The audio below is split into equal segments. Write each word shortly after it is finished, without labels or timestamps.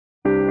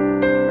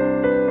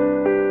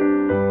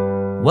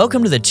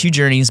Welcome to the Two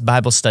Journeys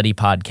Bible Study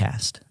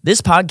Podcast.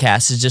 This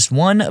podcast is just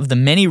one of the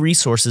many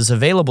resources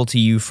available to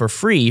you for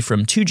free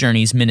from Two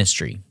Journeys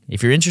Ministry.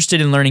 If you're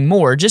interested in learning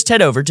more, just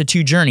head over to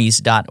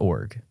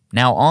twojourneys.org.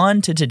 Now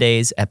on to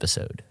today's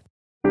episode.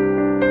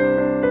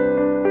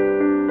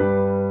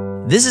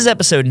 This is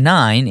episode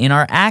 9 in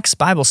our Acts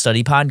Bible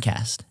Study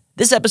Podcast.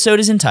 This episode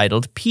is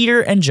entitled, Peter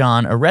and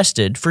John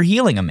Arrested for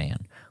Healing a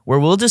Man,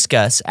 where we'll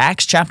discuss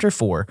Acts chapter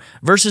 4,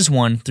 verses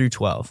 1 through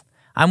 12.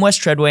 I'm Wes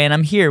Treadway, and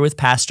I'm here with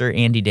Pastor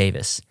Andy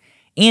Davis.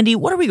 Andy,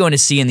 what are we going to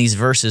see in these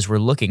verses we're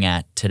looking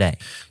at today?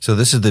 So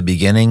this is the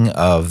beginning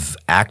of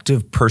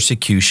active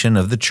persecution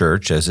of the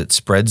church as it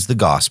spreads the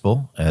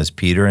gospel, as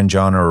Peter and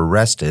John are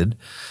arrested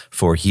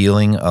for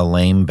healing a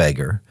lame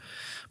beggar.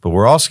 But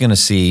we're also going to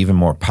see even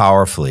more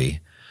powerfully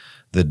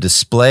the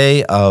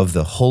display of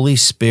the Holy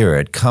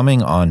Spirit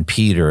coming on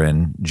Peter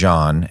and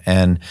John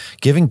and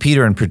giving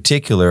Peter in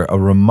particular a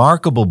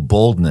remarkable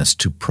boldness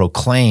to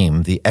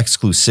proclaim the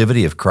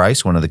exclusivity of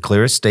Christ, one of the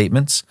clearest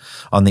statements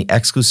on the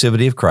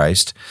exclusivity of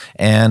Christ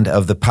and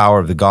of the power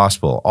of the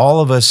gospel. All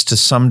of us to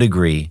some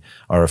degree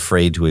are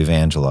afraid to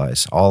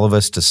evangelize. All of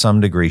us to some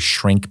degree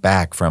shrink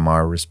back from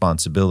our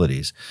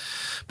responsibilities.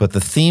 But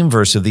the theme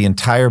verse of the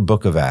entire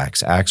book of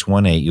Acts, Acts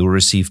 1:8, you'll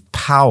receive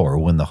power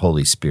when the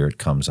Holy Spirit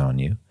comes on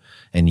you.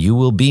 And you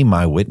will be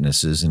my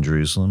witnesses in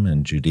Jerusalem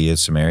and Judea,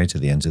 Samaria, to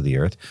the ends of the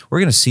earth. We're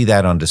going to see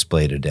that on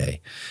display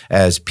today.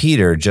 As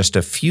Peter, just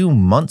a few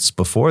months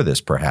before this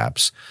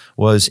perhaps,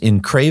 was in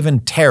craven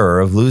terror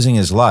of losing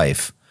his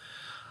life,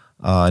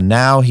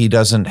 now he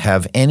doesn't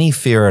have any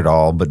fear at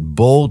all, but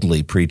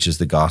boldly preaches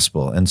the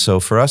gospel. And so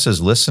for us as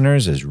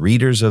listeners, as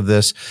readers of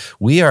this,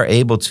 we are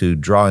able to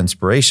draw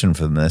inspiration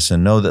from this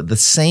and know that the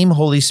same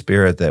Holy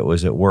Spirit that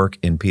was at work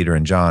in Peter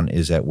and John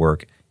is at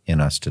work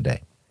in us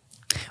today.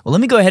 Well,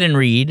 let me go ahead and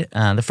read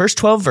the first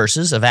 12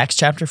 verses of Acts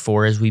chapter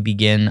 4 as we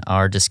begin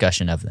our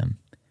discussion of them.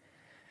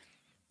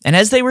 And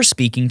as they were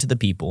speaking to the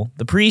people,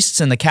 the priests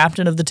and the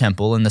captain of the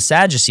temple and the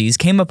Sadducees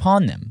came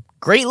upon them,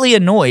 greatly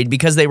annoyed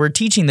because they were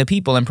teaching the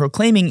people and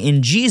proclaiming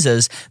in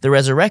Jesus the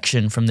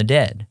resurrection from the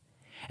dead.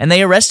 And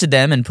they arrested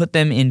them and put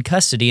them in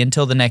custody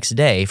until the next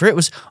day, for it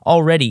was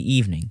already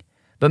evening.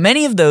 But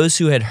many of those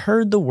who had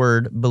heard the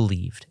word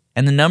believed,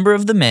 and the number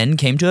of the men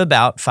came to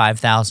about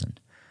 5,000.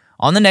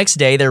 On the next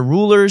day, their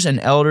rulers and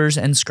elders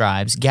and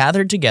scribes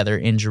gathered together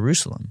in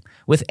Jerusalem,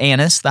 with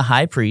Annas the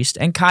high priest,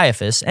 and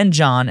Caiaphas, and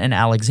John and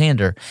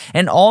Alexander,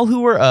 and all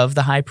who were of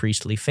the high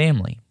priestly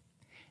family.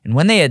 And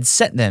when they had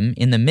set them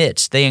in the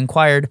midst, they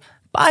inquired,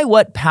 By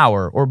what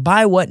power or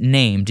by what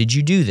name did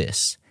you do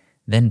this?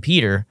 Then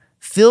Peter,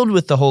 filled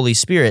with the Holy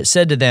Spirit,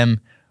 said to them,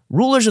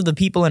 Rulers of the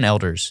people and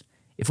elders,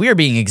 if we are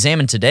being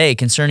examined today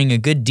concerning a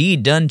good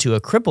deed done to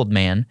a crippled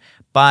man,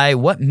 by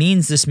what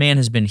means this man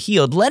has been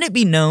healed, let it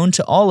be known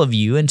to all of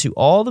you and to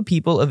all the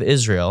people of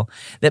Israel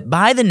that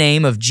by the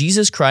name of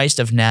Jesus Christ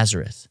of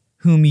Nazareth,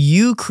 whom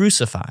you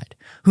crucified,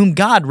 whom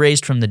God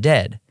raised from the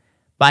dead,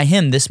 by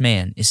him this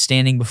man is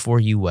standing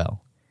before you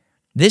well.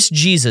 This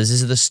Jesus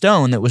is the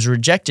stone that was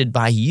rejected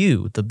by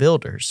you, the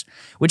builders,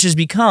 which has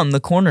become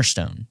the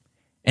cornerstone.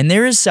 And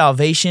there is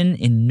salvation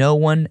in no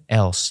one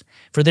else,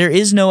 for there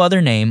is no other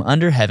name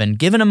under heaven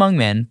given among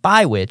men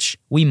by which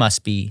we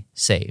must be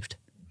saved.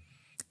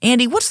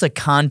 Andy, what's the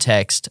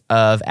context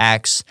of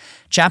Acts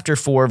chapter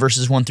 4,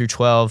 verses 1 through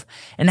 12,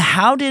 and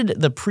how did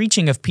the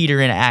preaching of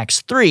Peter in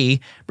Acts 3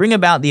 bring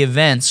about the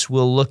events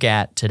we'll look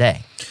at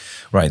today?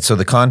 Right, so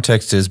the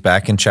context is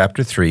back in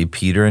chapter 3,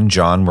 Peter and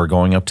John were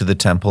going up to the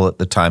temple at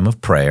the time of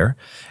prayer,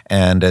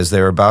 and as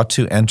they were about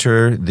to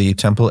enter the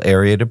temple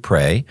area to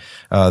pray,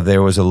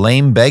 there was a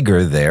lame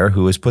beggar there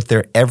who was put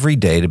there every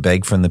day to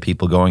beg from the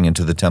people going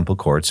into the temple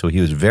court, so he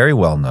was very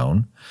well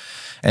known.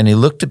 And he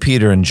looked to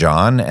Peter and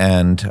John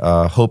and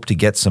hoped to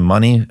get some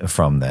money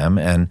from them.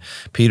 And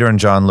Peter and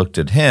John looked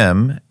at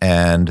him,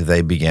 and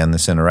they began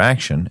this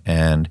interaction.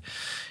 And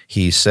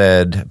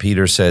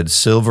Peter said,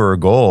 silver or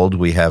gold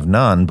we have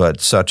none,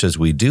 but such as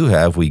we do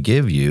have we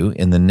give you.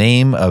 In the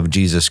name of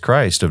Jesus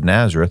Christ of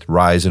Nazareth,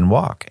 rise and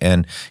walk.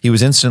 And he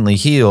was instantly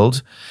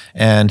healed,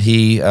 and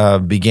he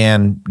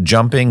began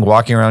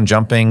walking around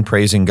jumping,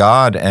 praising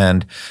God.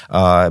 And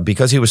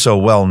because he was so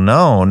well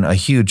known, a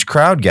huge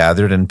crowd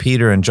gathered, and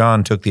Peter and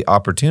John took the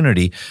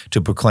opportunity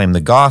to proclaim the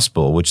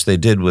gospel, which they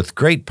did with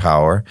great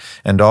power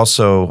and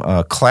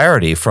also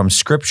clarity from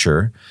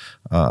Scripture,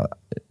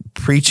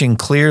 preaching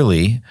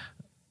clearly,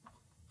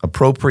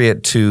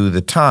 appropriate to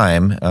the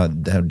time,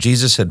 how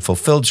Jesus had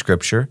fulfilled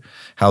Scripture,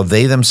 how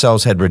they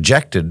themselves had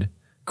rejected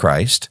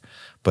Christ,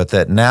 but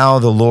that now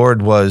the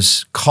Lord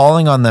was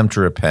calling on them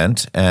to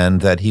repent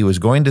and that he was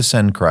going to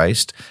send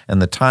Christ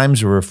and the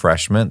times of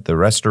refreshment, the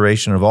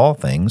restoration of all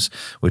things,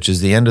 which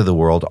is the end of the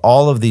world.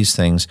 All of these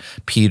things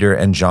Peter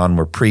and John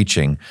were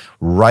preaching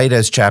right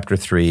as chapter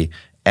 3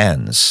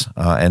 ends.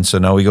 And so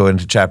now we go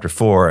into chapter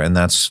 4, and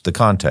that's the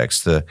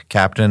context. The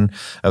captain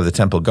of the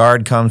temple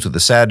guard comes with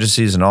the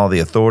Sadducees and all the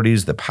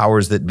authorities, the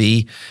powers that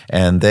be,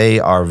 and they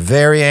are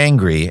very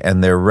angry,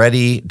 and they're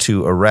ready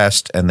to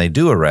arrest, and they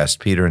do arrest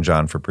Peter and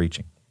John for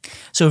preaching.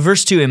 So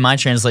verse 2 in my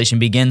translation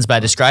begins by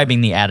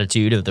describing the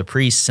attitude of the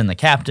priests and the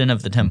captain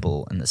of the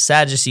temple and the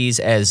Sadducees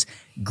as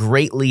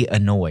greatly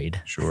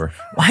annoyed. Sure.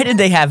 Why did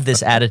they have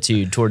this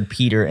attitude toward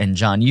Peter and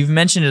John? You've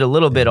mentioned it a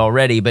little bit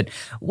already, but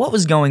what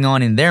was going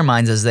on in their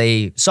minds as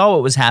they saw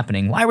what was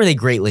happening? Why were they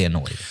greatly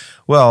annoyed?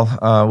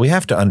 Well, we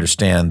have to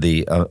understand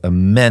the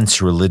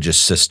immense religious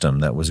system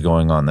that was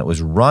going on, that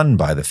was run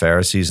by the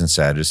Pharisees and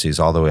Sadducees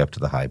all the way up to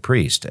the high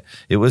priest.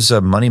 It was a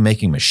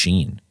money-making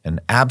machine, an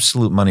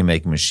absolute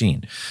money-making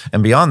machine.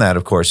 And beyond that,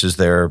 of course, is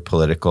their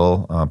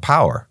political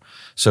power.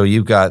 So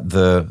you've got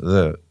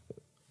the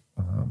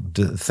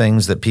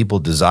things that people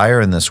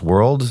desire in this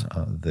world.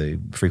 They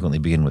frequently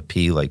begin with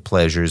P, like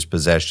pleasures,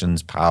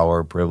 possessions,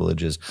 power,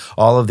 privileges,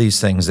 all of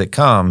these things that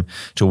come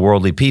to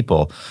worldly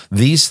people.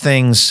 These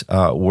things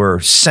were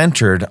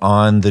centered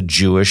on the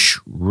Jewish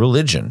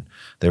religion.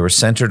 They were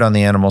centered on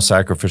the animal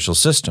sacrificial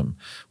system,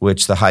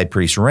 which the high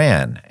priest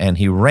ran, and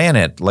he ran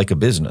it like a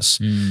business.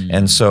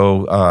 And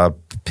so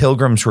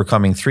pilgrims were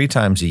coming 3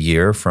 times a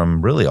year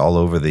from really all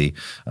over the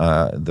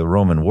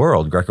Roman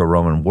world,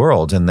 Greco-Roman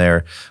world, and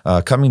they're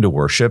coming to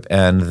worship,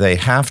 and they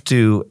have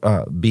to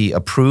be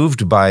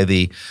approved by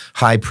the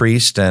high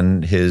priest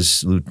and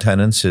his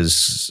lieutenants,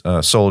 his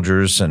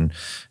soldiers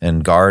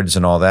and guards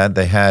and all that.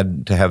 They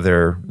had to have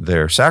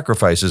their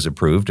sacrifices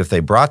approved. If they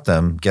brought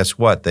them, guess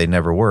what? They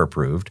never were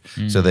approved.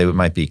 So they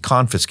might be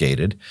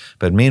confiscated.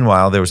 But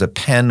meanwhile, there was a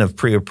pen of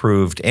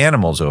pre-approved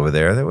animals over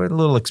there. They were a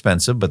little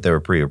expensive, but they were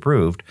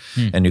pre-approved,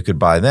 and you could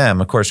buy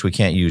them. Of course, we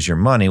can't use your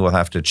money. We'll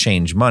have to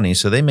change money.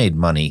 So they made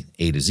money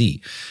A to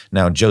Z.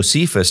 Now,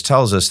 Josephus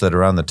tells us that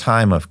around the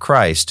time of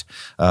Christ,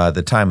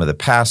 the time of the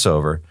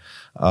Passover,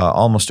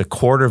 almost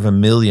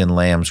 250,000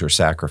 lambs were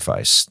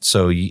sacrificed.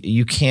 So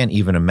you can't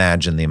even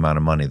imagine the amount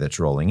of money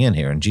that's rolling in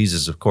here. And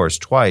Jesus, of course,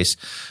 twice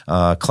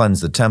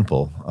cleansed the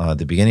temple, at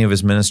the beginning of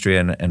his ministry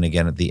and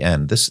again at the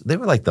end. They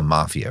were like the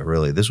mafia,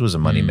 really. This was a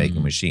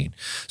money-making machine.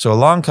 So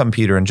along come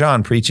Peter and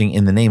John preaching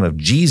in the name of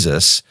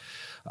Jesus,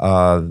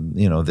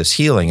 this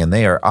healing, and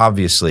they are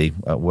obviously,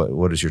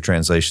 what does your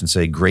translation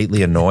say,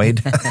 greatly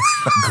annoyed?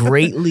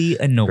 Greatly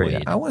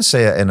annoyed. I want to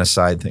say an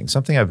aside thing,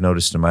 something I've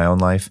noticed in my own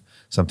life,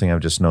 something I've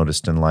just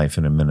noticed in life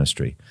and in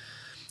ministry.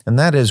 And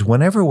that is,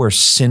 whenever we're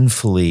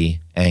sinfully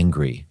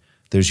angry,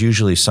 there's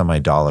usually some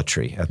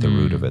idolatry at the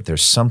root of it.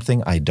 There's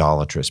something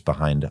idolatrous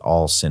behind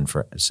all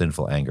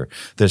sinful anger.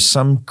 There's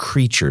some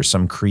creature,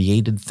 some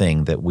created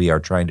thing that we are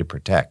trying to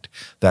protect.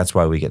 That's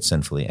why we get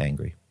sinfully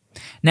angry.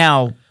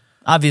 Now,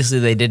 obviously,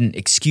 they didn't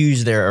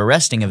excuse their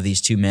arresting of these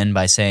 2 men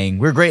by saying,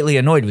 "We're greatly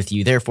annoyed with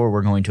you, therefore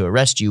we're going to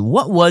arrest you."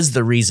 What was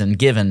the reason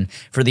given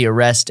for the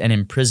arrest and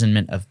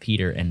imprisonment of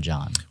Peter and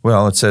John?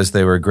 Well, it says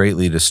they were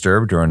greatly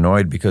disturbed or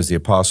annoyed because the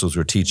apostles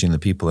were teaching the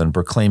people and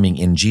proclaiming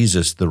in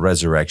Jesus the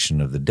resurrection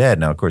of the dead.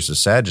 Now, of course, the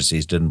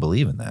Sadducees didn't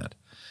believe in that.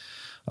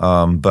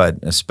 But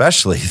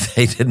especially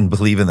they didn't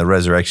believe in the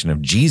resurrection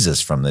of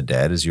Jesus from the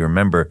dead. As you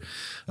remember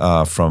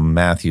from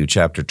Matthew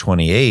chapter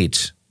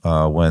 28,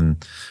 when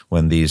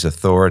these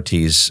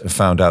authorities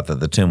found out that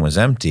the tomb was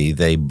empty,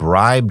 they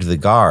bribed the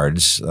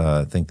guards,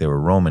 I think they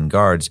were Roman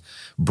guards,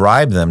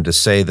 bribed them to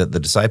say that the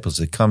disciples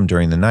had come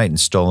during the night and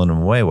stolen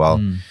him away while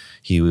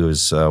they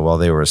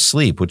were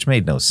asleep, which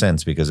made no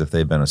sense, because if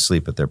they'd been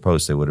asleep at their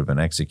post, they would have been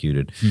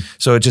executed.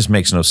 So it just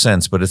makes no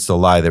sense, but it's the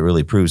lie that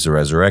really proves the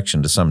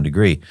resurrection to some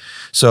degree.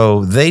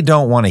 So they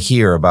don't want to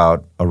hear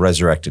about a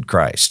resurrected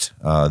Christ.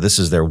 This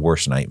is their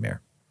worst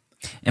nightmare.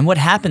 And what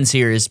happens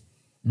here is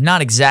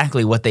not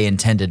exactly what they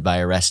intended by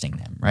arresting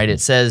them, right?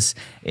 It says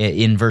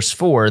in verse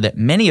 4 that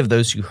many of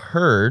those who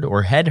heard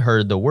or had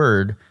heard the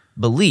word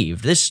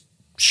believed. This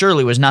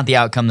surely was not the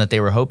outcome that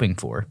they were hoping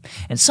for.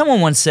 And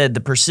someone once said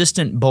the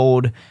persistent,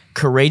 bold,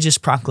 courageous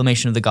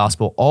proclamation of the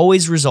gospel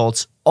always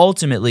results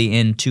ultimately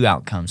in 2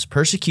 outcomes: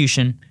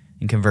 persecution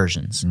and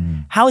conversions.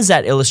 How is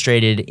that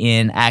illustrated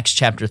in Acts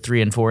chapter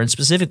 3 and 4, and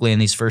specifically in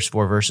these first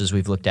 4 verses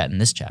we've looked at in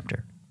this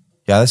chapter?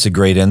 Yeah, that's a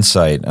great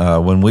insight.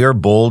 When we are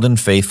bold and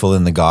faithful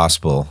in the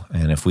gospel,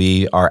 and if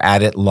we are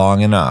at it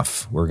long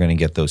enough, we're going to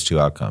get those 2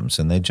 outcomes,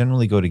 and they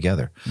generally go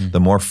together. The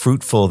more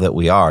fruitful that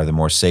we are, the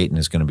more Satan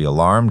is going to be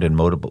alarmed and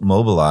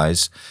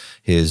mobilize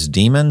his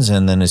demons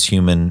and then his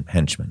human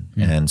henchmen.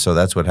 And so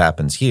that's what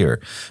happens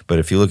here. But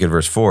if you look at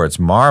verse 4, it's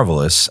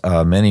marvelous.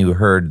 Many who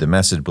heard the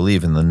message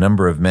believed, and the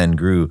number of men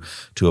grew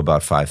to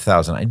about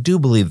 5,000. I do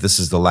believe this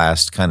is the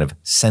last kind of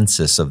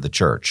census of the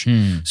church.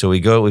 So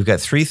we've got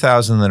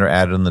 3,000 that are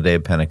added on the day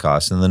of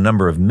Pentecost, and the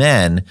number of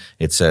men,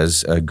 it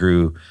says,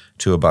 grew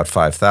to about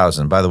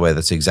 5,000. By the way,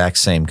 that's the exact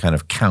same kind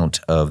of count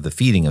of the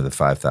feeding of the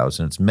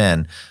 5,000. It's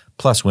men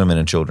plus women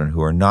and children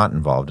who are not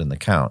involved in the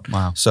count.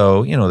 Wow.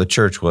 So, the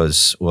church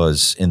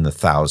was in the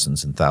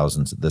thousands and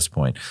thousands at this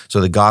point. So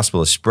the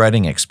gospel is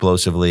spreading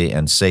explosively,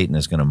 and Satan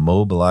is going to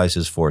mobilize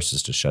his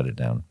forces to shut it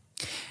down.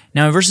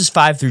 Now, in verses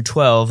 5 through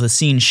 12, the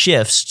scene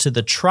shifts to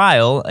the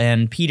trial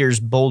and Peter's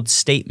bold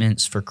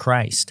statements for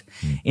Christ.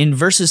 In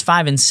verses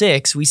 5 and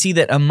 6, we see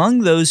that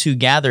among those who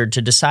gathered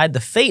to decide the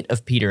fate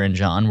of Peter and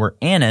John were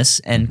Annas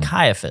and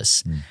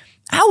Caiaphas.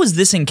 How was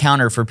this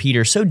encounter for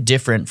Peter so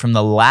different from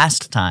the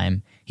last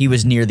time he he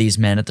was near these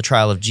men at the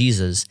trial of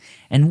Jesus.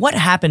 And what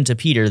happened to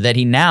Peter that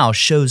he now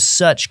shows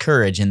such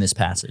courage in this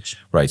passage?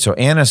 Right. So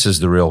Annas is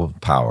the real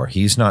power.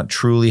 He's not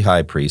truly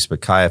high priest, but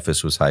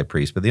Caiaphas was high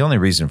priest. But the only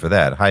reason for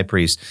that, high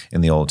priest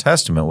in the Old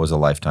Testament was a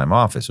lifetime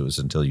office. It was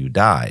until you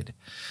died.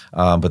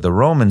 But the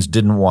Romans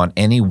didn't want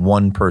any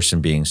one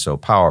person being so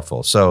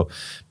powerful. So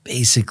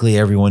basically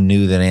everyone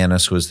knew that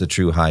Annas was the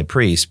true high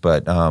priest,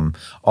 but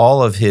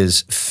all of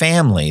his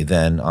family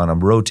then on a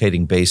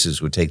rotating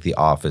basis would take the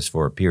office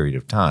for a period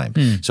of time.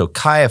 So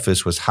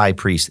Caiaphas was high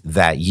priest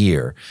that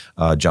year,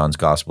 John's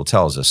gospel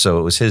tells us. So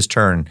it was his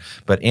turn,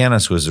 but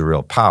Annas was the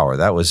real power.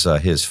 That was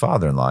his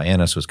father-in-law.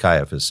 Annas was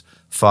Caiaphas'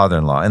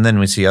 father-in-law. And then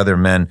we see other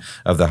men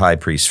of the high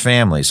priest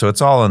family. So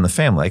it's all in the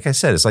family. Like I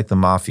said, it's like the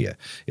mafia.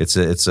 It's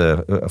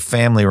a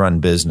family-run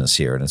business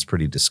here, and it's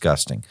pretty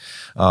disgusting.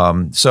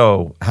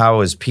 So how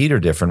is Peter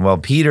different? Well,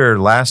 Peter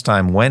last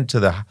time went to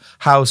the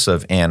house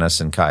of Annas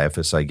and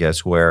Caiaphas, I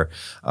guess, where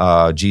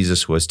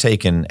Jesus was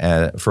taken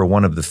for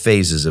one of the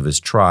phases of his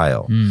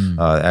trial.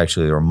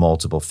 Actually, there were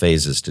multiple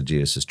phases to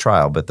Jesus'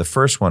 trial, but the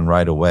first one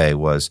right away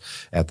was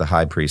at the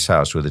high priest's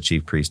house where the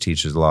chief priest,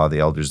 teachers of the law, the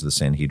elders of the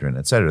Sanhedrin,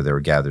 etc. They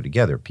were gathered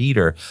together.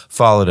 Peter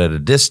followed at a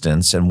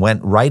distance and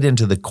went right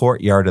into the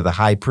courtyard of the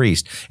high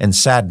priest and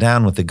sat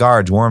down with the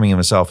guards, warming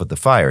himself at the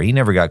fire. He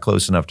never got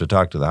close enough to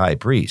talk to the high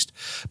priest.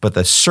 But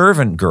the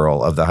servant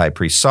girl of the high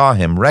priest saw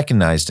him,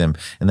 recognized him,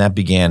 and that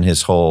began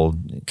his whole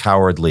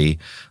cowardly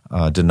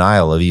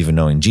denial of even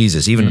knowing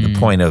Jesus, even at the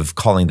point of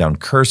calling down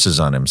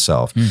curses on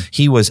himself.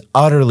 He was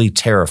utterly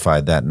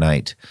terrified that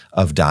night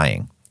of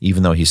dying.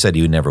 Even though he said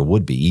he never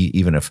would be,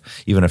 even if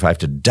I have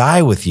to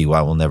die with you,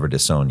 I will never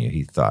disown you,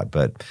 he thought,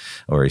 but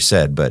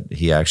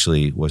he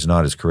actually was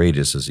not as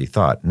courageous as he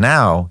thought.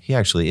 Now he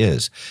actually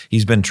is.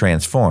 He's been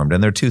transformed,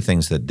 and there are two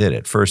things that did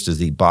it. First is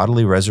the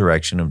bodily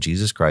resurrection of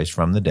Jesus Christ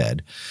from the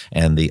dead,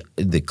 and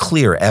the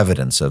clear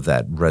evidence of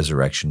that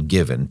resurrection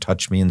given.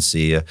 Touch me and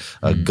see.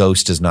 A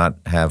ghost does not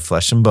have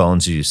flesh and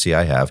bones, as you see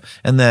I have.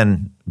 And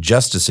then,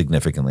 just as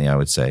significantly, I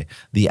would say,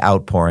 the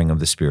outpouring of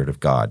the Spirit of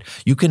God.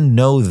 You can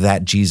know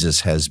that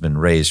Jesus has been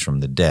raised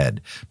from the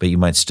dead, but you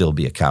might still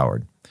be a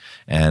coward.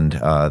 And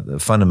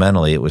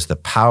fundamentally, it was the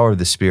power of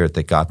the Spirit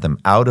that got them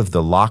out of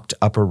the locked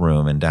upper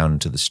room and down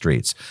into the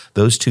streets.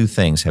 Those two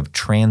things have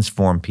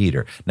transformed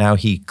Peter. Now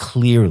he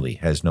clearly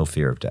has no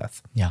fear of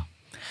death. Yeah.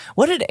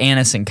 What did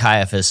Annas and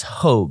Caiaphas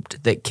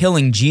hoped that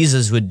killing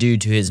Jesus would do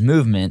to his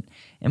movement?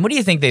 And what do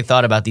you think they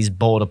thought about these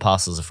bold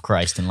apostles of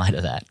Christ in light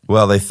of that?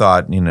 Well, they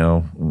thought,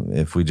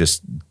 if we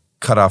just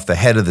cut off the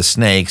head of the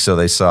snake, so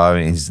they saw,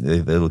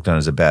 they looked on it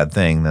as a bad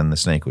thing, then the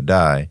snake would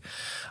die.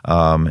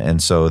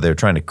 And so they're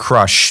trying to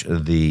crush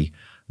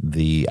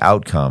the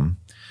outcome,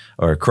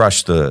 or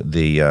crush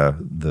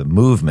the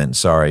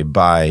movement,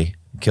 by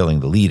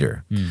killing the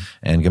leader.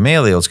 And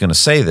Gamaliel is going to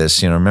say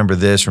this, remember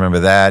this, remember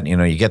that,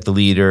 you get the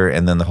leader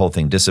and then the whole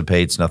thing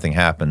dissipates, nothing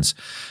happens.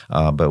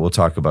 But we'll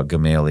talk about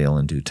Gamaliel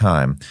in due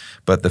time.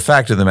 But the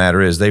fact of the matter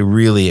is they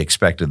really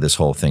expected this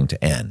whole thing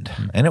to end.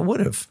 And it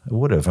would have.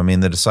 I mean,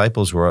 the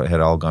disciples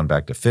had all gone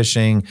back to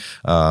fishing.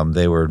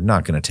 They were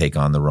not going to take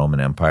on the Roman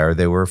Empire.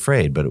 They were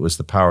afraid, but it was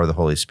the power of the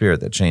Holy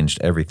Spirit that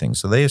changed everything.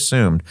 So they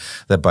assumed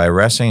that by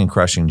arresting and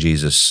crushing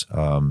Jesus,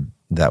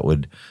 that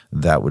would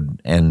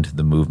end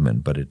the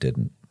movement, but it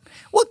didn't.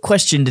 What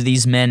question do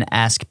these men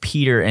ask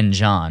Peter and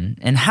John,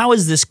 and how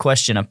is this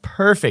question a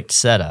perfect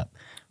setup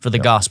for the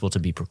gospel to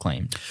be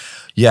proclaimed?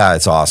 Yeah,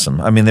 it's awesome.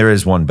 I mean, there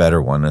is one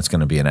better one. That's going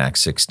to be in Acts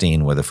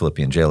 16 where the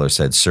Philippian jailer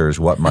said, "Sirs,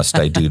 what must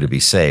I do to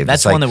be saved?"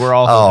 That's one that we're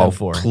all hoping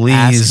for. Please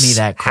ask me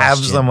that question. Have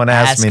someone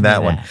ask me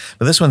that one.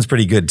 But this one's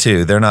pretty good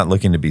too. They're not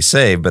looking to be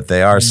saved, but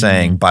they are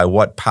saying, "By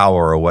what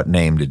power or what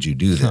name did you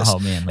do this?" Oh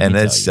man, and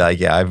it's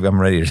I'm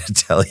ready to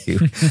tell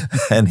you.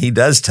 And he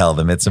does tell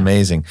them. It's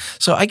amazing.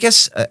 So I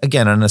guess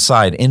again, an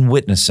aside, in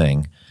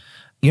witnessing,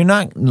 you're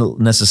not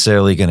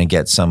necessarily going to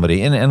get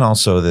somebody, and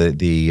also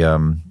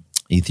the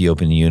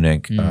Ethiopian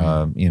eunuch,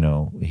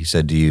 he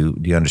said, do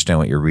you understand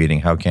what you're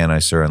reading? How can I,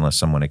 sir, unless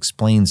someone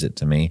explains it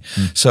to me?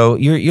 So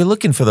you're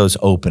looking for those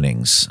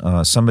openings,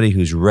 somebody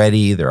who's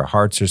ready, their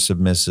hearts are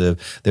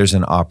submissive, there's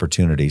an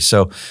opportunity.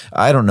 So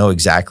I don't know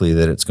exactly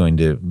that it's going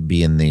to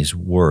be in these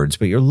words,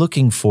 but you're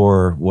looking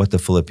for what the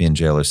Philippian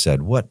jailer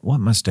said. What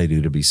must I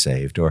do to be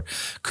saved? Or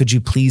could you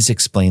please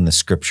explain the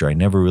scripture? I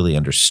never really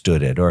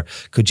understood it. Or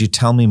could you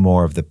tell me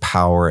more of the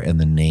power and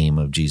the name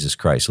of Jesus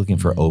Christ? Looking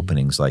for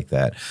openings like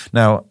that.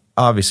 Now,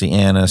 obviously,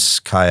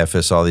 Annas,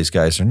 Caiaphas, all these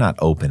guys are not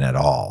open at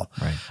all.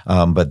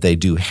 Right. But they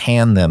do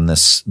hand them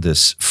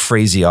this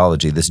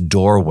phraseology, this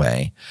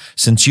doorway.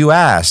 Since you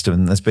asked,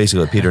 and that's basically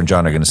what Peter and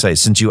John are going to say,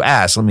 since you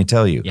asked, let me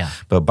tell you. Yeah.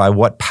 But by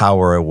what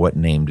power or what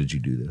name did you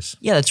do this?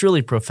 Yeah, that's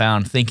really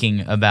profound,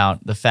 thinking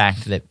about the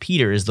fact that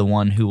Peter is the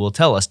one who will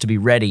tell us to be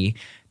ready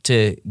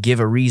to give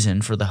a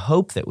reason for the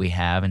hope that we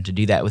have and to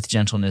do that with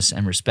gentleness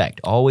and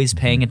respect, always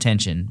paying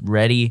attention,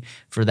 ready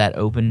for that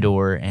open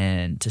door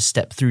and to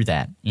step through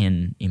that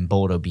in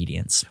bold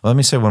obedience. Well, let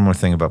me say one more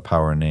thing about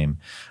power and name.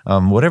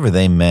 Whatever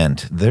they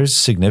meant, there's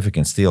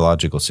significance,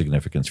 theological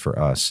significance for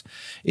us.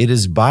 It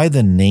is by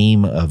the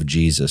name of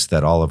Jesus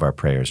that all of our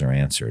prayers are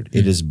answered.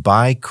 It is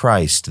by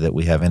Christ that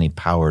we have any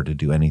power to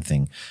do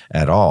anything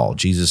at all.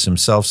 Jesus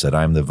himself said,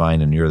 I am the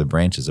vine and you're the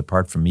branches.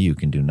 Apart from me, you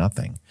can do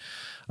nothing.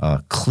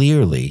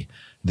 Clearly,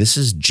 this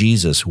is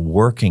Jesus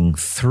working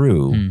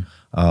through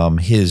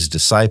his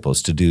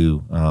disciples to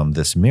do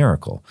this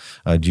miracle.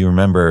 Do you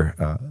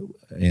remember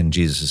in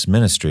Jesus'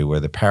 ministry where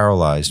the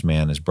paralyzed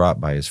man is brought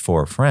by his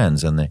 4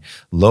 friends and they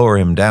lower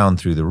him down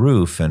through the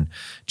roof, and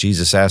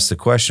Jesus asks the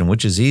question,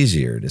 which is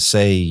easier, to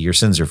say your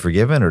sins are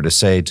forgiven or to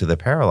say to the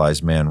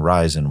paralyzed man,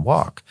 rise and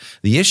walk?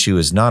 The issue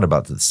is not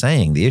about the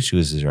saying. The issue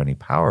is there any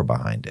power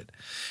behind it?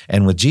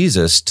 And with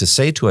Jesus, to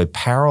say to a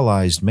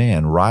paralyzed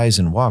man, rise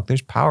and walk,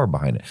 there's power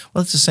behind it.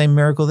 Well, it's the same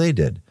miracle they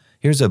did.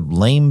 Here's a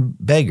lame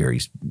beggar.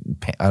 He's,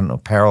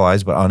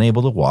 paralyzed but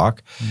unable to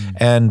walk.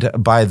 And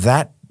by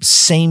that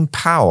same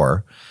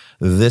power,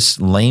 this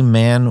lame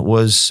man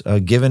was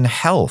given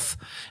health.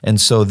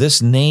 And so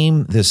this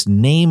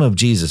name of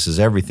Jesus is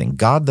everything.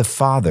 God the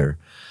Father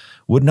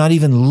would not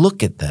even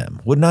look at them,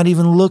 would not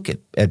even look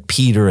at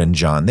Peter and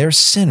John. They're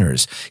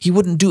sinners. He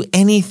wouldn't do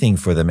anything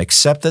for them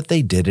except that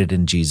they did it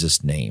in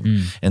Jesus'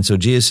 name. And so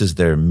Jesus is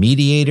their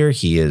mediator.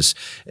 He is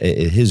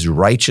his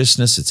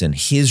righteousness. It's in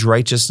his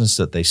righteousness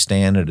that they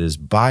stand. It is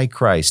by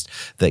Christ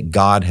that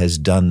God has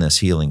done this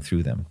healing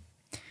through them.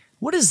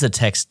 What does the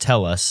text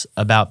tell us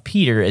about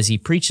Peter as he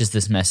preaches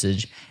this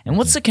message, and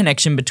what's the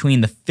connection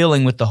between the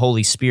filling with the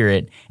Holy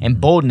Spirit and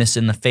boldness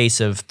in the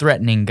face of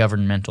threatening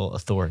governmental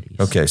authorities?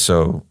 Okay,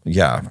 so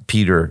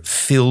Peter,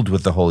 filled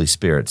with the Holy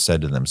Spirit,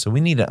 said to them. So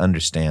we need to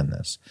understand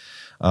this.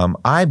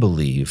 I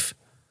believe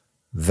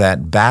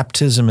that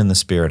baptism in the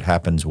Spirit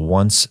happens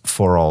once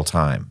for all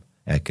time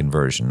at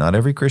conversion. Not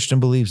every Christian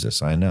believes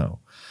this, I know.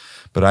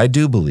 But I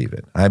do believe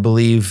it. I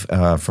believe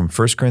from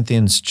 1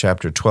 Corinthians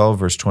chapter 12,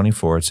 verse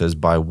 24, it says,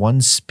 by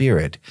one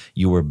Spirit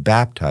you were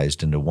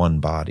baptized into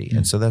one body.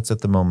 And so that's at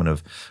the moment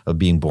of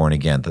being born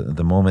again,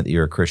 the moment that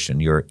you're a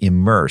Christian. You're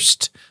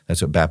immersed.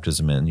 That's what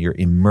baptism is. You're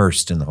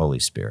immersed in the Holy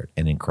Spirit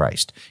and in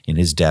Christ, in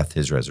his death,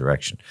 his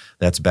resurrection.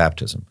 That's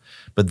baptism.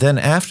 But then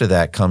after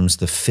that comes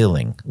the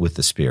filling with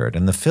the Spirit.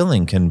 And the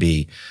filling can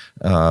be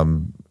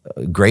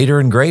greater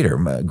and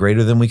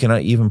greater than we can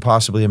even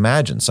possibly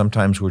imagine.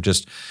 Sometimes we're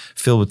just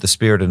filled with the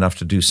Spirit enough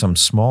to do some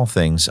small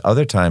things.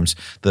 Other times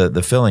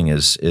the filling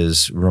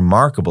is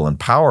remarkable and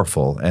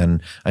powerful,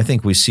 and I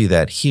think we see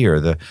that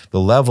here, the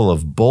level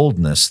of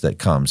boldness that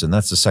comes, and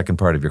that's the second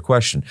part of your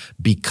question.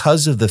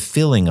 Because of the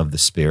filling of the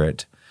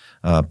Spirit,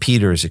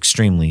 Peter is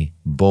extremely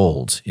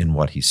bold in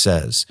what he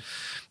says.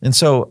 And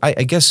so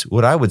I guess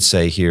what I would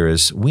say here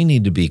is we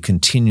need to be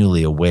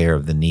continually aware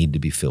of the need to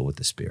be filled with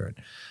the Spirit.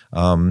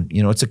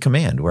 It's a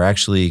command. We're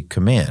actually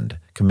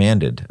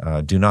commanded,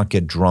 do not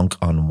get drunk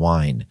on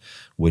wine,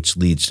 which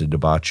leads to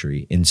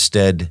debauchery.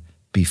 Instead,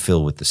 be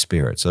filled with the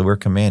Spirit. So we're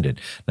commanded.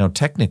 Now,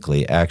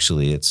 technically,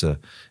 actually, it's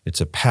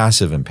a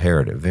passive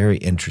imperative, very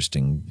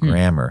interesting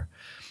grammar.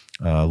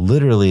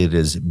 Literally, it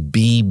is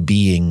be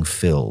being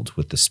filled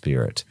with the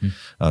Spirit.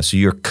 So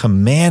you're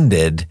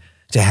commanded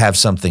to have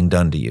something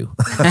done to you.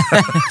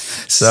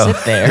 So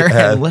sit there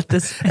and let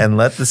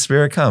the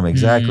Spirit come.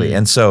 Exactly.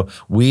 And so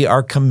we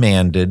are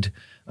commanded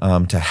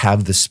to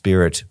have the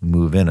Spirit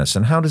move in us.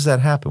 And how does that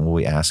happen? Well,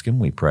 we ask him,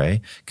 we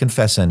pray,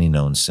 confess any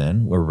known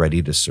sin. We're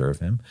ready to serve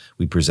him.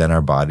 We present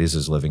our bodies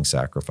as living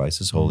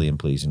sacrifices, holy and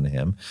pleasing to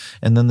him.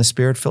 And then the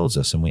Spirit fills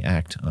us and we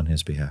act on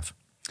his behalf.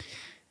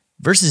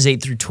 Verses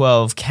 8 through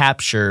 12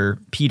 capture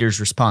Peter's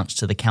response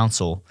to the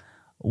council.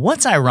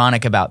 What's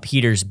ironic about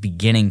Peter's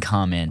beginning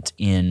comment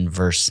in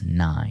verse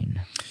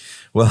 9?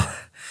 Well,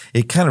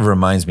 it kind of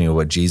reminds me of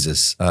what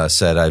Jesus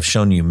said, I've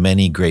shown you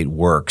many great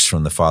works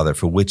from the Father.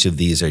 For which of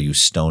these are you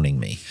stoning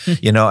me?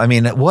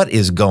 What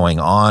is going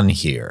on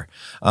here?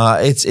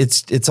 It's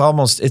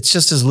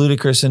just as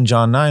ludicrous in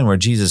John 9 where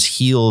Jesus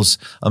heals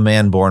a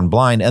man born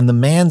blind and the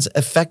man's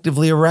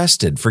effectively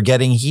arrested for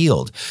getting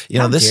healed.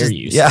 How dare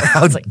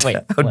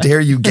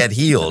you get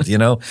healed,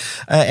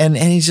 And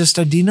he's just,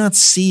 do you not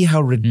see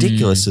how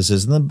ridiculous this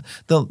is? And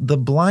the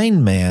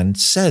blind man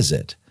says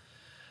it.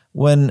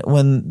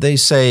 When they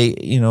say,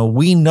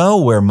 we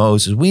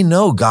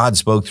know God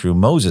spoke through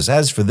Moses.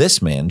 As for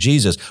this man,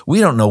 Jesus, we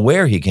don't know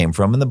where he came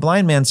from. And the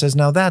blind man says,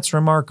 now that's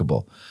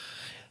remarkable.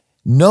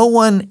 No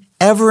one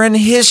ever in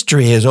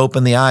history has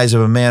opened the eyes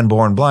of a man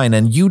born blind,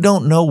 and you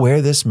don't know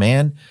where this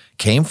man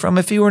came from.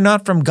 If he were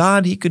not from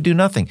God, he could do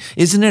nothing.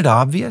 Isn't it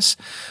obvious?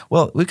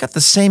 Well, we've got the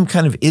same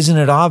kind of isn't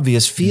it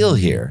obvious feel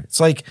here. It's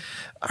like,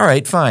 all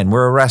right, fine,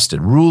 we're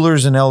arrested,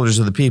 rulers and elders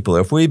of the people.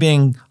 If we're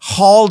being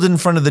hauled in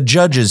front of the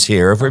judges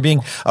here, if we're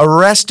being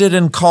arrested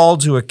and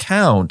called to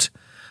account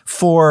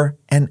for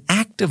an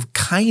act of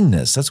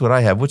kindness, that's what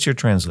I have. What's your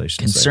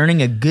translation Concerning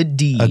say? A good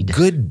deed. A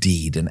good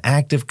deed, an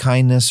act of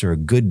kindness or a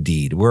good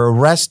deed. We're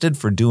arrested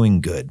for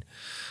doing good,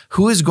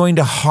 Who is going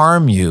to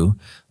harm you?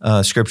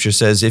 Scripture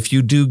says, if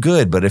you do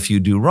good, but if you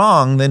do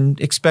wrong, then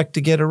expect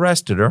to get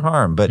arrested or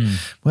harmed. But,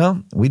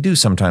 well, we do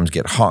sometimes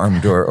get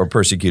harmed or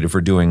persecuted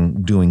for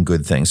doing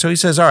good things. So he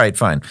says, all right,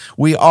 fine.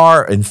 We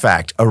are, in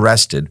fact,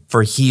 arrested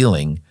for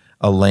healing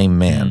a lame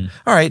man.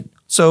 All right,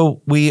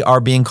 so we are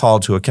being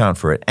called to account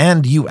for it.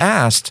 And you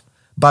asked,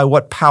 by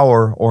what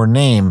power or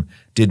name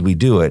did we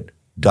do it? ...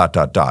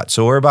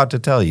 So we're about to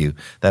tell you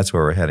that's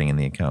where we're heading in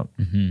the account.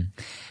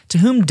 To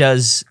whom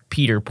does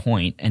Peter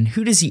point, and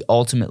who does he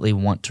ultimately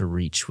want to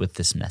reach with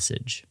this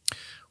message?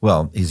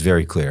 Well, he's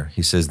very clear.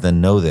 He says, then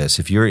know this.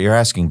 If you're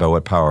asking by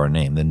what power or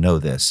name, then know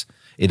this.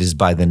 It is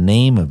by the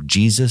name of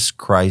Jesus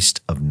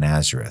Christ of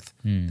Nazareth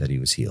that he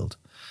was healed.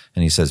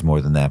 And he says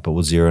more than that, but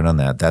we'll zero in on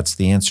that. That's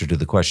the answer to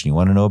the question. You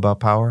want to know about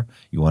power?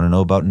 You want to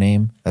know about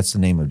name? That's the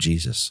name of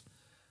Jesus.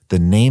 The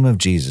name of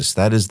Jesus,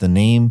 that is the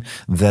name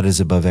that is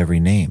above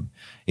every name.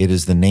 It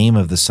is the name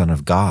of the Son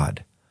of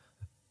God.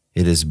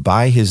 It is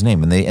by his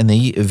name. And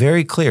they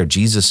very clear,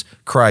 Jesus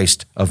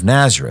Christ of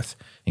Nazareth.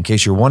 In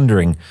case you're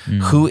wondering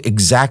who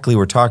exactly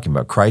we're talking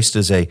about, Christ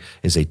is a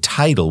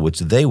title which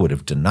they would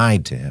have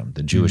denied to him.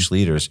 The Jewish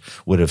leaders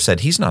would have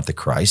said, he's not the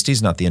Christ,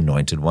 he's not the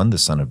anointed one, the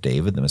Son of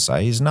David, the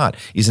Messiah. He's not.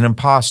 He's an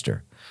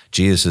imposter.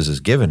 Jesus is his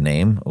given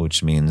name,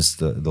 which means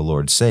the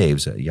Lord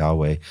saves,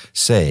 Yahweh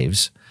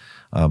saves.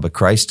 But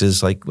Christ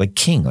is like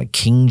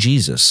King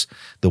Jesus,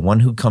 the one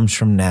who comes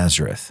from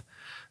Nazareth.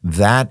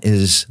 That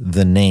is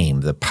the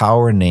name. The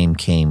power name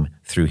came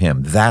through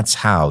him. That's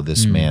how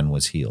this man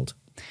was healed.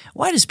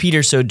 Why does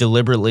Peter so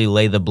deliberately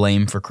lay the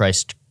blame for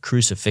Christ's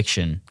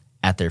crucifixion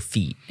at their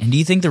feet? And do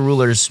you think the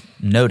rulers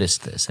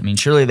noticed this? I mean,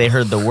 surely they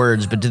heard the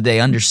words, but did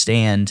they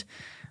understand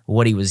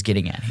what he was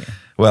getting at here?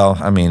 Well,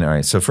 I mean, all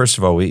right. So first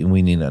of all,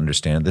 we need to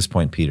understand at this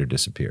point, Peter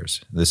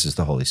disappears. This is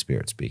the Holy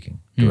Spirit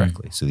speaking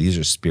directly. So these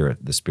are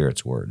the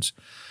Spirit's words.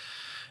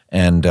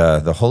 And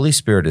the Holy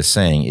Spirit is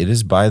saying, it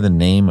is by the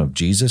name of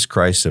Jesus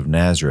Christ of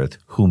Nazareth,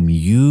 whom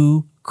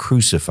you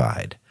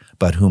crucified,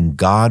 but whom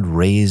God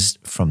raised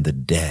from the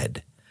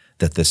dead,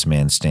 that this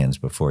man stands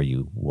before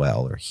you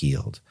well or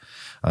healed.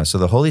 So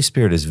the Holy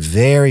Spirit is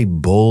very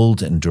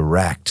bold and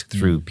direct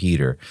through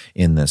Peter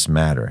in this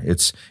matter.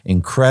 It's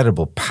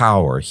incredible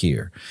power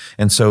here.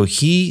 And so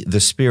the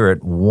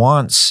Spirit,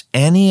 wants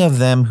any of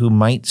them who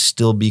might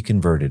still be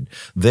converted.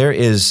 There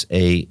is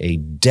a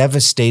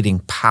devastating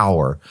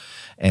power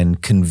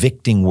and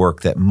convicting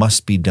work that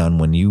must be done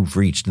when you've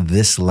reached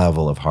this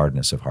level of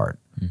hardness of heart.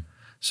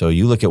 So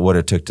you look at what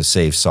it took to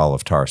save Saul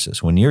of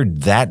Tarsus. When you're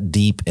that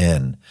deep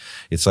in,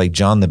 it's like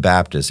John the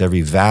Baptist,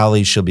 every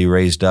valley shall be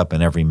raised up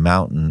and every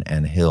mountain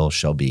and hill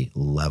shall be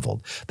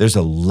leveled. There's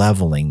a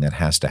leveling that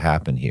has to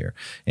happen here.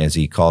 As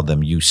he called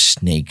them, you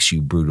snakes,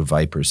 you brood of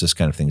vipers, this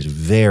kind of thing is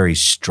very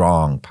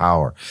strong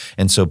power.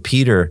 And so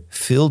Peter,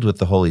 filled with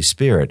the Holy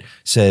Spirit,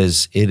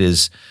 says it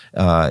is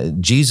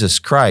Jesus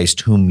Christ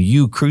whom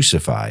you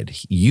crucified.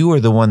 You are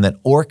the one that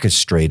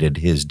orchestrated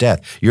his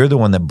death. You're the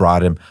one that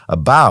brought it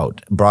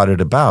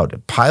about.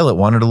 Pilate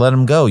wanted to let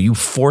him go. You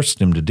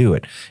forced him to do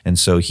it. And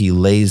so he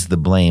lays the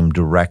blame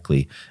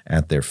directly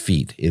at their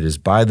feet. It is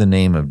by the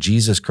name of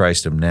Jesus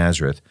Christ of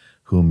Nazareth,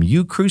 whom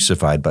you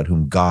crucified, but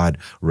whom God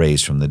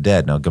raised from the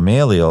dead. Now,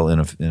 Gamaliel, in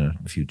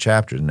a few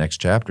chapters, the next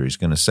chapter, he's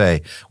going to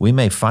say, we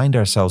may find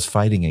ourselves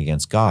fighting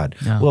against God.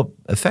 Yeah. Well,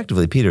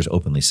 effectively, Peter's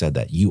openly said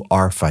that. You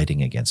are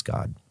fighting against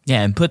God.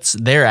 Yeah, and puts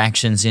their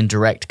actions in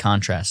direct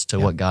contrast to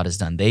what God has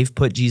done. They've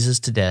put Jesus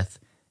to death.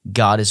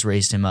 God has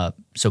raised him up.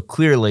 So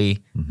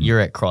clearly,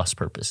 you're at cross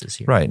purposes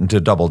here. Right, and to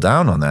double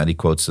down on that, he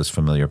quotes this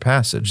familiar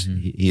passage.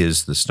 He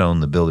is the stone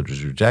the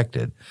builders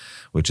rejected,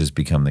 which has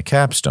become the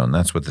capstone.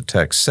 That's what the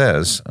text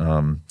says,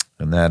 and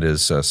that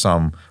is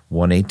Psalm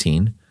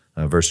 118,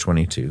 verse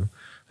 22.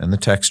 And the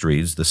text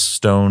reads, the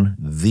stone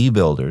the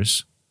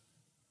builders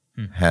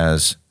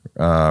has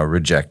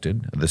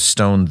rejected, the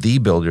stone the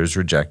builders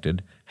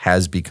rejected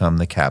has become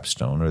the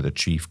capstone or the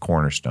chief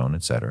cornerstone,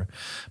 etc.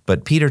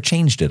 But Peter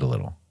changed it a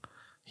little.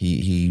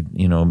 He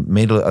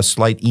made a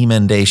slight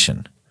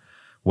emendation.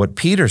 What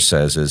Peter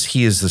says is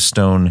he is the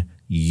stone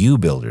you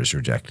builders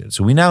rejected.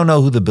 So we now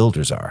know who the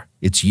builders are.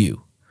 It's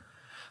you.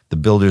 The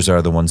builders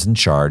are the ones in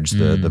charge,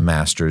 the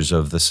masters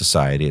of the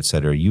society, et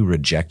cetera. You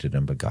rejected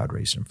him, but God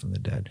raised him from the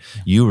dead.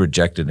 Yeah. You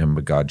rejected him,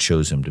 but God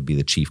chose him to be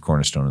the chief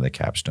cornerstone of the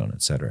capstone,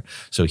 et cetera.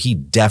 So he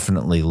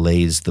definitely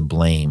lays the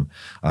blame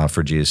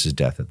for Jesus'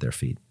 death at their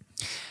feet.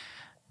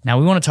 Now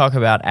we want to talk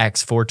about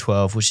Acts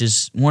 4:12, which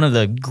is one of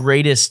the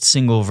greatest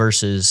single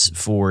verses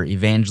for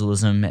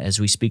evangelism as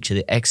we speak to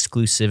the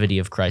exclusivity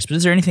of Christ. But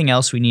is there anything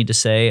else we need to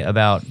say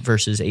about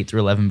verses 8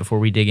 through 11 before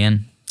we dig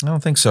in? I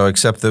don't think so,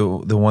 except the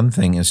one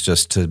thing is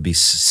just to be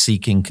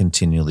seeking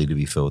continually to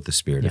be filled with the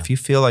Spirit. Yeah. If you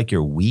feel like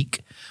you're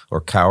weak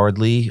or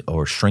cowardly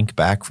or shrink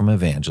back from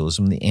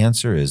evangelism. The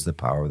answer is the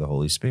power of the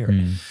Holy Spirit.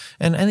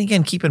 And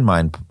again, keep in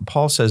mind,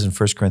 Paul says in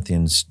 1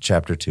 Corinthians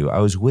chapter 2, I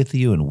was with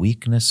you in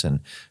weakness and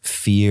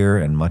fear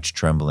and much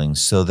trembling,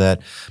 so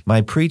that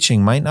my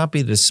preaching might not be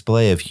a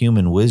display of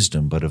human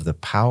wisdom, but of the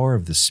power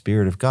of the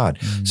Spirit of God.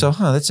 So,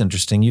 that's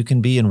interesting. You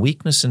can be in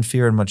weakness and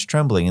fear and much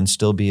trembling and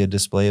still be a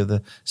display of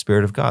the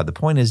Spirit of God. The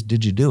point is,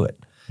 did you do it?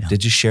 Yeah.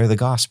 Did you share the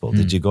gospel?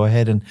 Did you go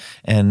ahead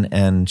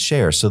and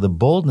share? So the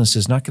boldness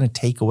is not going to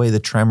take away the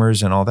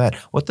tremors and all that.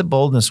 What the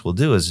boldness will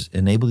do is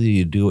enable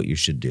you to do what you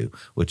should do,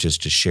 which is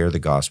to share the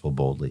gospel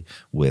boldly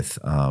with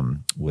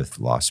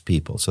lost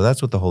people. So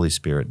that's what the Holy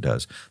Spirit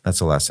does. That's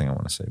the last thing I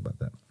want to say about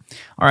that.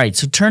 All right,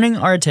 so turning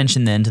our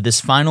attention then to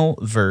this final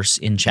verse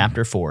in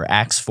chapter 4,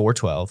 Acts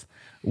 4:12,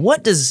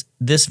 what does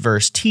this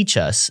verse teach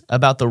us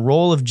about the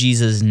role of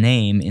Jesus'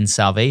 name in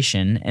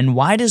salvation, and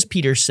why does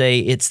Peter say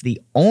it's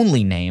the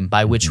only name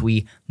by which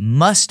we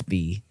must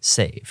be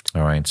saved?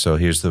 All right, so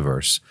here's the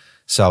verse.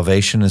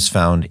 Salvation is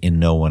found in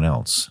no one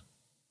else,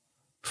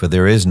 for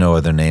there is no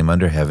other name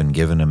under heaven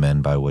given to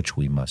men by which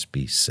we must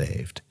be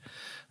saved.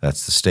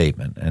 That's the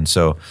statement. And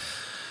so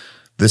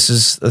this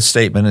is a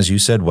statement, as you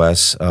said,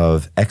 Wes,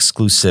 of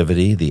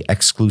exclusivity, the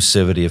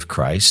exclusivity of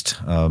Christ.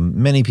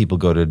 Many people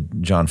go to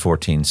John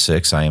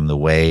 14:6, I am the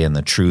way and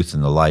the truth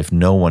and the life.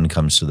 No one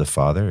comes to the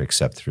Father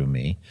except through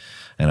me.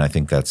 And I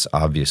think that's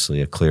obviously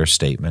a clear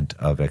statement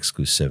of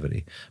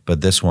exclusivity.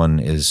 But this one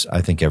is, I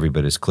think every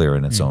bit is clear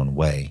in its own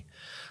way.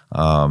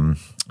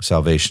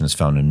 Salvation is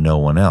found in no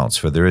one else,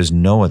 for there is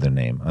no other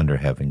name under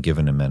heaven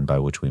given to men by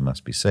which we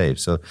must be saved.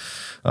 So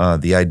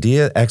the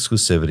idea of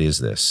exclusivity is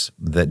this,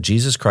 that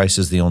Jesus Christ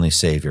is the only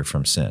Savior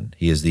from sin.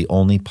 He is the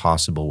only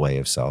possible way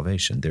of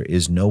salvation. There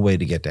is no way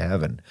to get to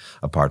heaven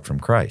apart from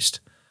Christ.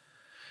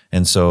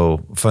 And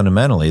so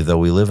fundamentally, though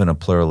we live in a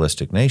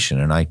pluralistic nation,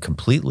 and I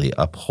completely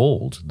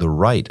uphold the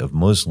right of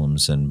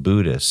Muslims and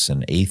Buddhists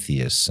and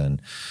atheists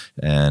and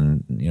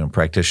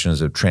practitioners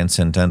of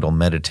transcendental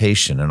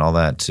meditation and all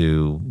that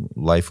to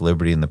life,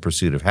 liberty, and the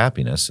pursuit of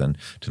happiness, and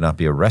to not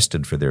be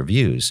arrested for their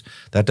views,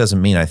 that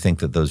doesn't mean I think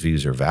that those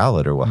views are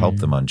valid or will help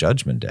them on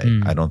Judgment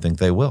Day. I don't think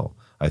they will.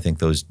 I think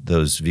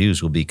those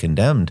views will be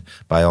condemned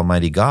by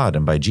Almighty God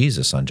and by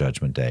Jesus on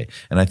Judgment Day.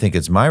 And I think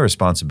it's my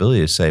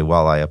responsibility to say,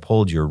 while I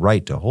uphold your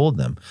right to hold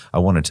them, I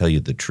want to tell you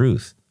the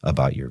truth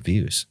about your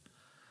views.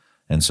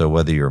 And so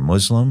whether you're a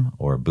Muslim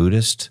or a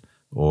Buddhist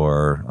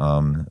or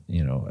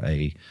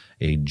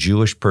a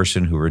Jewish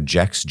person who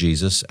rejects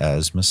Jesus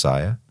as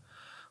Messiah,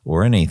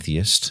 or an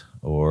atheist,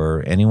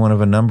 or any one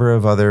of a number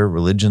of other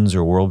religions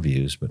or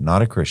worldviews, but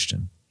not a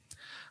Christian,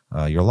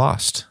 you're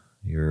lost.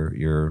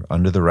 You're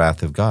under the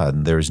wrath of God,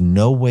 and there's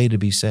no way to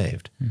be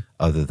saved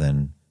other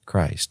than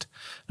Christ.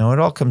 Now, it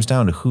all comes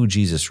down to who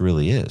Jesus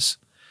really is.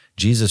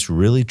 Jesus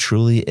really,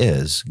 truly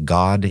is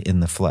God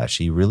in the flesh.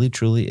 He really,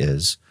 truly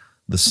is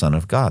the Son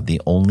of God,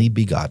 the only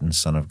begotten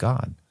Son of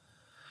God.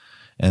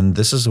 And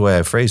this is the way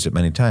I've phrased it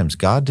many times.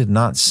 God did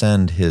not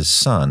send his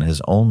Son,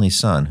 his only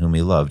Son, whom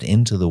he loved,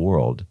 into the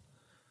world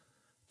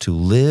to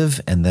live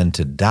and then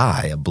to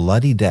die a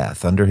bloody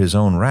death under his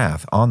own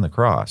wrath on the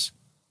cross,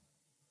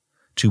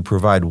 to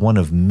provide one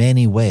of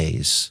many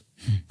ways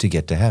to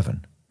get to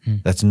heaven.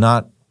 That's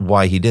not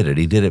why he did it.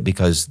 He did it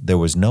because there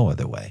was no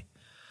other way.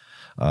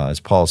 As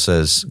Paul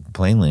says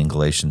plainly in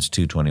Galatians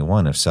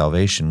 2:21, if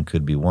salvation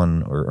could be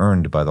won or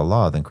earned by the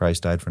law, then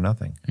Christ died for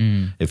nothing.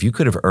 If you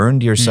could have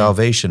earned your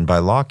salvation by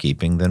law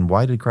keeping, then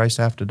why did Christ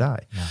have to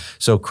die? Yeah.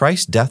 So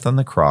Christ's death on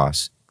the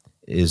cross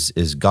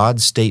is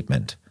God's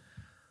statement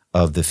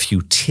of the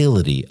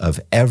futility of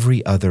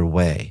every other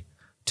way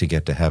to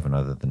get to heaven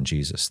other than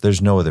Jesus.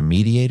 There's no other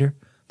mediator,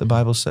 the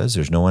Bible says.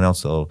 There's no one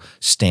else that will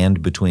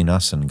stand between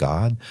us and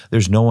God.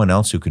 There's no one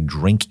else who could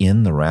drink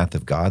in the wrath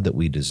of God that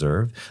we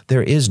deserve.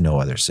 There is no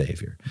other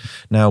Savior.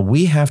 Now,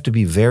 we have to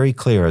be very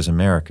clear as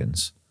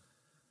Americans,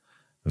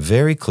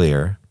 very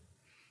clear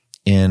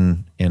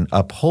in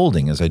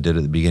upholding, as I did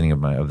at the beginning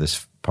of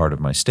this part of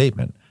my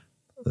statement,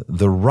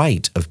 the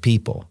right of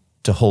people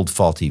to hold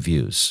faulty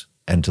views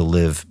and to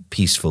live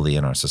peacefully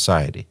in our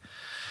society.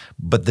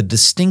 But the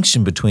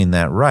distinction between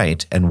that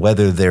right and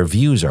whether their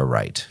views are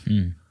right.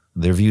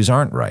 Their views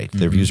aren't right.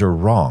 Their views are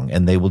wrong,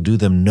 and they will do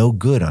them no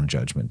good on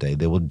Judgment Day.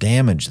 They will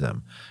damage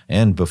them,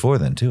 and before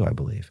then too, I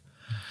believe.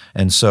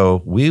 And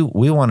so we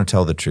want to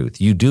tell the truth.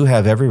 You do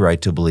have every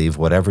right to believe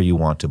whatever you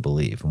want to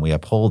believe, and we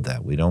uphold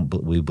that.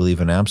 We believe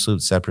in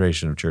absolute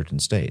separation of church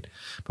and state.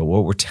 But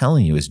what we're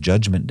telling you is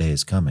Judgment Day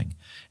is coming,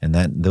 and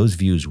that those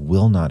views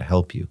will not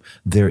help you.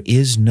 There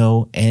is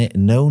no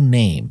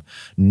name,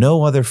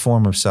 no other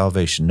form of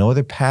salvation, no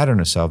other pattern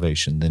of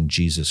salvation than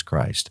Jesus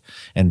Christ.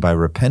 And by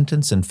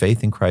repentance and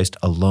faith in Christ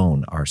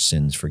alone are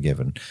sins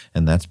forgiven.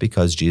 And that's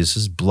because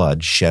Jesus'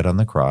 blood shed on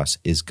the cross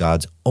is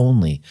God's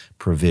only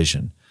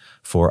provision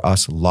for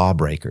us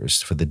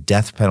lawbreakers, for the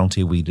death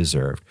penalty we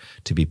deserved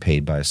to be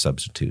paid by a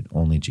substitute,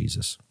 only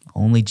Jesus.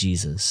 Only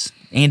Jesus.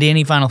 Andy,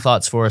 any final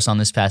thoughts for us on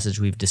this passage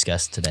we've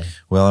discussed today?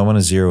 Well, I want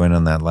to zero in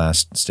on that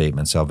last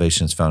statement.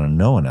 Salvation is found in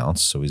no one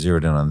else, so we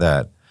zeroed in on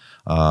that.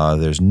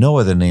 There's no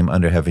other name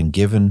under heaven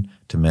given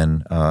to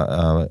men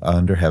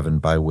under heaven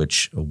by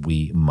which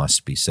we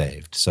must be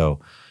saved. So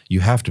you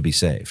have to be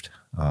saved.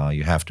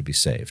 You have to be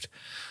saved.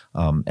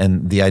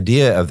 And the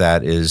idea of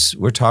that is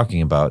we're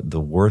talking about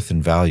the worth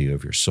and value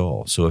of your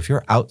soul. So if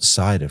you're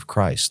outside of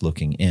Christ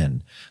looking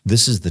in,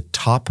 this is the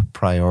top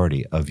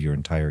priority of your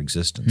entire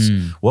existence.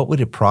 What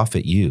would it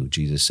profit you,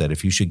 Jesus said,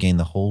 if you should gain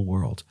the whole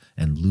world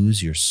and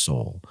lose your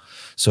soul?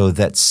 So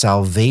that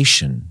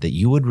salvation, that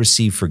you would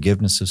receive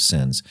forgiveness of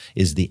sins,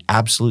 is the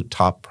absolute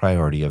top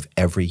priority of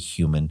every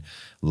human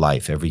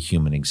life, every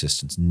human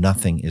existence.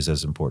 Nothing is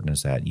as important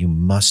as that. You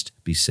must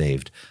be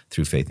saved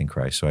through faith in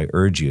Christ. So I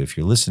urge you, if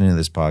you're listening to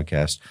this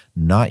podcast,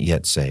 not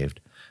yet saved,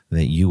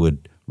 that you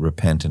would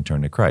repent and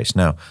turn to Christ.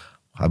 Now,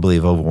 I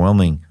believe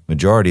overwhelming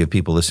majority of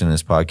people listening to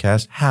this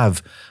podcast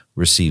have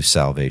received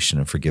salvation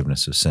and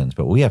forgiveness of sins,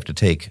 but we have to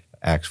take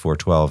Acts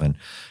 4:12 and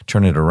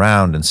turn it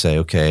around and say,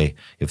 okay,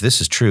 if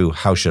this is true,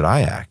 how should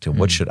I act? And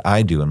what should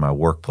I do in my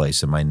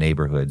workplace, in my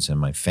neighborhoods, in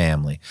my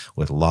family,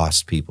 with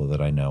lost people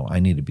that I know? I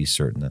need to be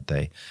certain that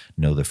they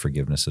know the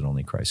forgiveness that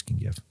only Christ can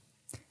give.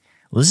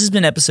 Well, this has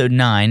been episode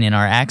 9 in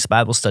our Acts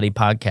Bible Study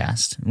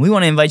podcast. We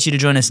want to invite you to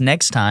join us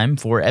next time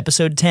for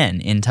episode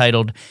 10,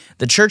 entitled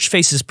The Church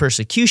Faces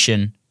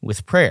Persecution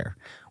with Prayer,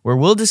 where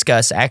we'll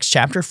discuss Acts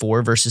chapter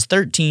 4, verses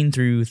 13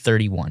 through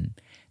 31.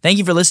 Thank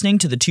you for listening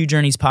to the Two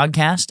Journeys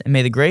podcast, and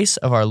may the grace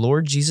of our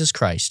Lord Jesus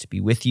Christ be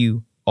with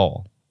you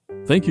all.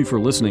 Thank you for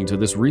listening to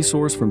this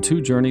resource from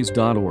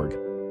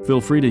twojourneys.org.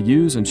 Feel free to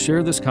use and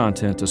share this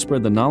content to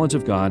spread the knowledge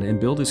of God and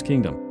build His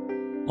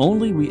kingdom.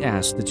 Only we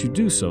ask that you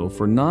do so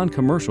for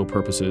non-commercial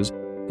purposes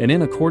and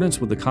in accordance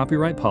with the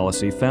copyright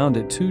policy found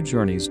at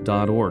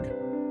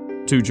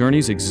twojourneys.org. Two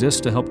Journeys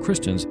exists to help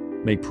Christians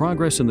make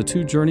progress in the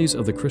two journeys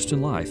of the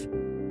Christian life,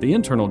 the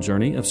internal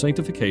journey of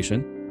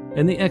sanctification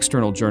and the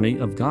external journey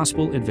of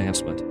gospel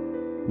advancement.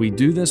 We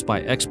do this by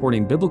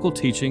exporting biblical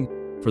teaching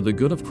for the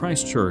good of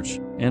Christ's church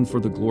and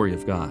for the glory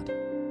of God.